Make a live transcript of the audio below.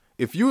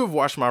If you have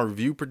watched my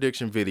review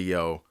prediction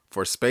video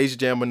for Space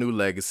Jam: A New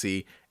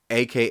Legacy,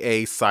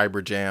 aka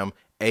Cyber Jam,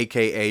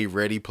 aka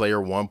Ready Player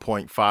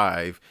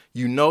 1.5,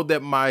 you know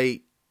that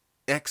my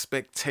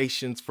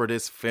expectations for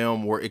this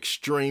film were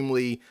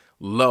extremely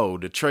low.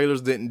 The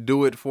trailers didn't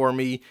do it for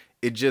me.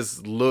 It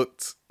just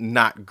looked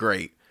not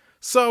great.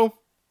 So,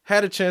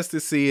 had a chance to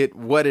see it.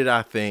 What did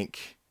I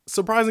think?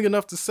 Surprising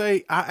enough to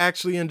say, I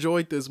actually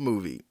enjoyed this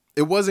movie.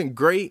 It wasn't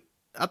great.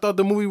 I thought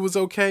the movie was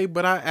okay,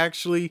 but I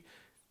actually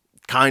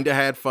kind of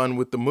had fun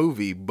with the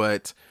movie.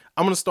 But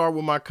I'm going to start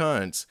with my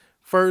cons.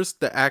 First,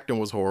 the acting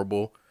was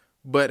horrible.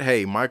 But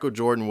hey, Michael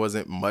Jordan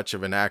wasn't much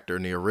of an actor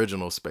in the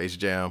original Space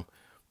Jam.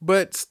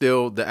 But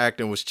still, the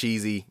acting was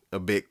cheesy, a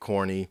bit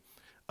corny.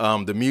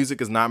 The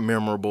music is not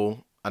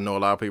memorable. I know a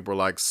lot of people are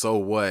like, so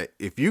what?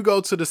 If you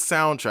go to the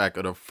soundtrack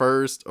of the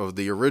first of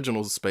the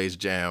original Space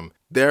Jam,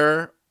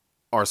 there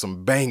are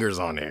some bangers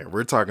on there.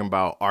 We're talking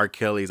about R.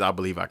 Kelly's I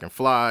Believe I Can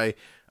Fly.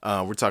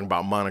 We're talking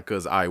about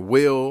Monica's I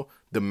Will,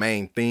 the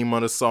main theme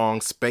of the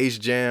song, Space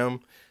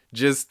Jam.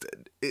 Just,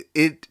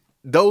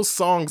 those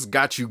songs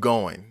got you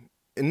going.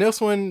 In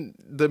this one,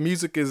 the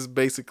music is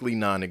basically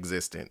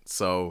non-existent.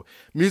 So,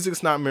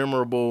 music's not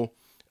memorable.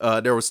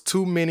 There was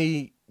too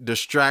many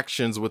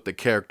distractions with the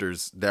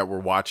characters that were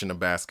watching a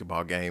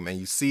basketball game, and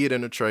you see it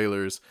in the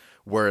trailers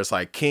where it's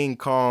like King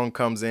Kong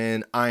comes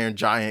in, Iron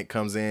Giant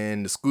comes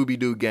in, the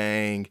Scooby-Doo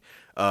gang,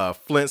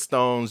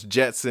 Flintstones,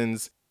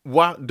 Jetsons.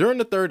 While during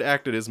the third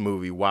act of this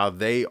movie, while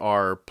they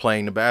are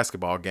playing the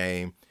basketball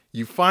game,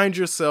 you find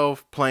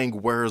yourself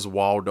playing Where's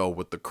Waldo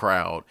with the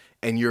crowd,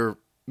 and you're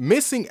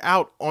missing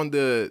out on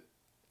the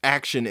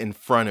action in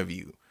front of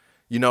you.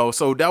 You know,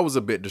 so that was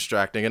a bit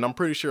distracting, and I'm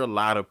pretty sure a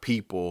lot of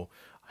people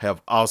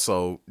have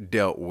also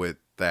dealt with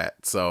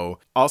that. So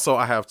also,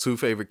 I have two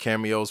favorite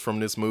cameos from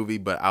this movie,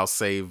 but I'll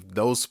save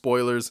those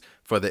spoilers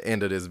for the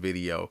end of this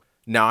video.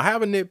 Now, I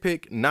have a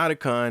nitpick, not a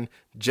con,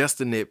 just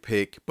a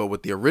nitpick, but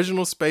with the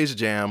original Space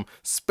Jam,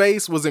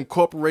 space was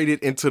incorporated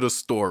into the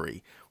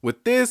story.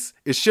 With this,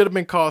 it should have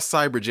been called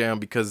Cyber Jam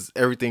because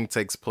everything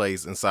takes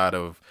place inside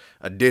of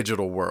a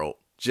digital world.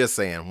 Just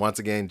saying, once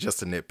again,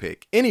 just a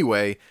nitpick.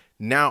 Anyway,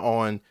 now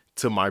on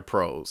to my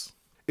pros.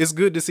 It's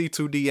good to see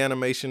 2D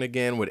animation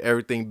again with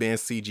everything being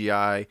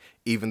CGI,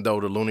 even though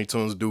the Looney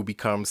Tunes do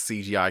become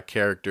CGI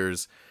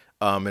characters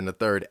in the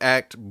third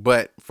act,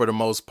 but for the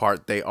most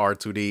part, they are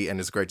 2D,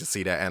 and it's great to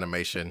see that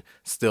animation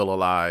still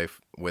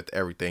alive with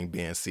everything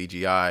being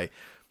CGI.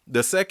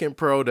 The second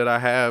pro that I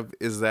have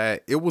is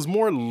that it was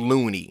more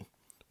loony,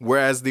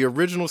 whereas the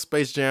original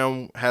Space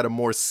Jam had a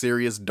more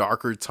serious,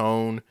 darker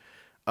tone.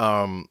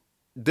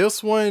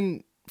 This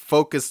one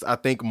focused, I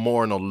think,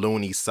 more on the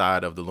loony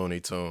side of the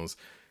Looney Tunes.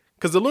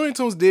 Because the Looney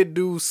Tunes did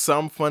do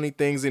some funny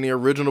things in the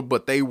original,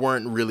 but they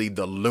weren't really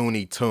the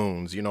Looney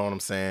Tunes, you know what I'm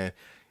saying?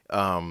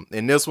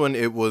 In this one,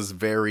 it was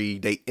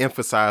they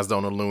emphasized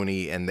on the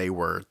loony, and they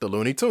were the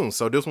Looney Tunes.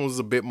 So this one was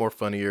a bit more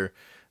funnier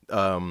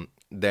than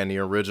the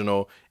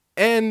original.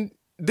 And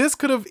this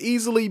could have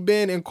easily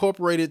been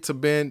incorporated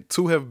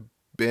to have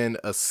been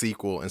a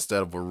sequel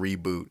instead of a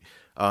reboot.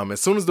 As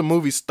soon as the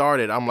movie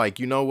started, I'm like,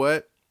 you know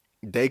what?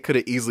 They could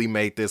have easily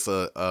made this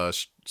a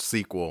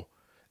sequel.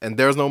 And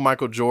there's no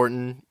Michael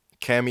Jordan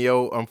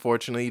cameo,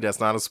 unfortunately.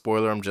 That's not a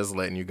spoiler. I'm just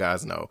letting you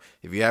guys know.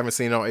 If you haven't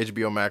seen it on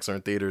HBO Max or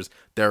in theaters,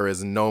 there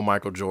is no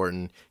Michael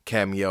Jordan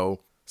cameo.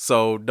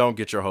 So don't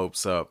get your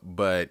hopes up.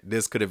 But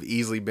this could have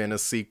easily been a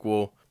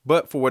sequel.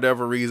 But for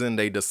whatever reason,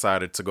 they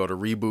decided to go the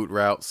reboot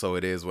route. So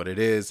it is what it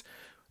is.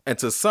 And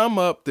to sum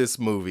up this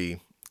movie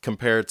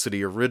compared to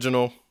the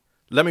original,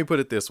 let me put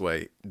it this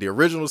way. The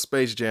original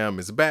Space Jam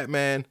is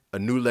Batman. A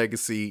New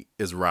Legacy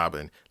is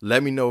Robin.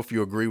 Let me know if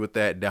you agree with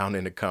that down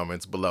in the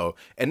comments below.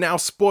 And now,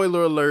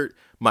 spoiler alert,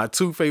 my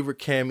two favorite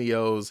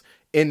cameos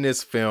in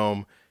this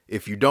film.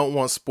 If you don't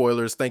want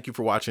spoilers, thank you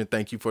for watching.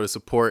 Thank you for the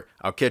support.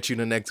 I'll catch you in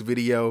the next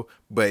video.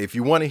 But if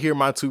you want to hear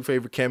my two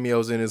favorite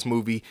cameos in this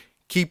movie,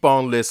 keep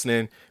on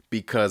listening,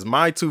 because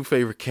my two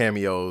favorite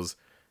cameos,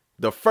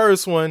 the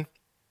first one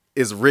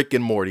is Rick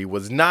and Morty.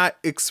 Was not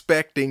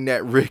expecting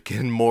that Rick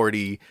and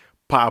Morty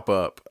pop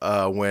up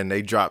when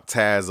they dropped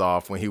Taz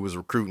off when he was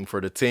recruiting for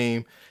the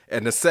team.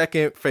 And my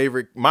second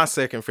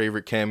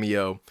favorite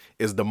cameo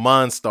is the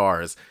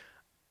Monstars.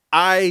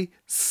 I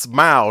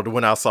smiled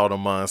when I saw the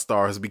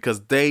Monstars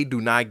because they do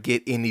not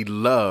get any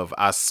love.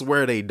 I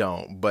swear they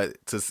don't.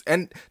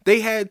 And they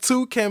had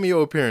two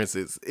cameo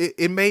appearances.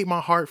 It made my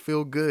heart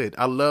feel good.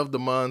 I love the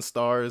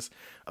Monstars.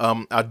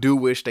 I do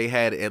wish they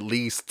had at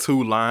least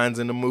 2 lines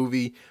in the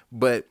movie,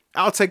 but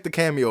I'll take the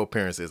cameo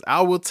appearances.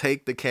 I will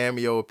take the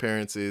cameo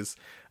appearances.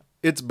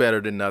 It's better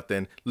than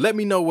nothing. Let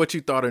me know what you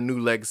thought of New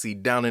Legacy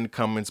down in the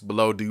comments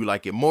below. Do you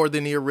like it more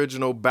than the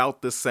original,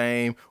 about the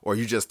same, or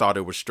you just thought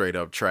it was straight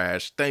up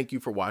trash? Thank you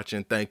for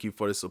watching. Thank you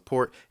for the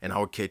support, and I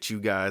will catch you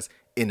guys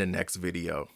in the next video.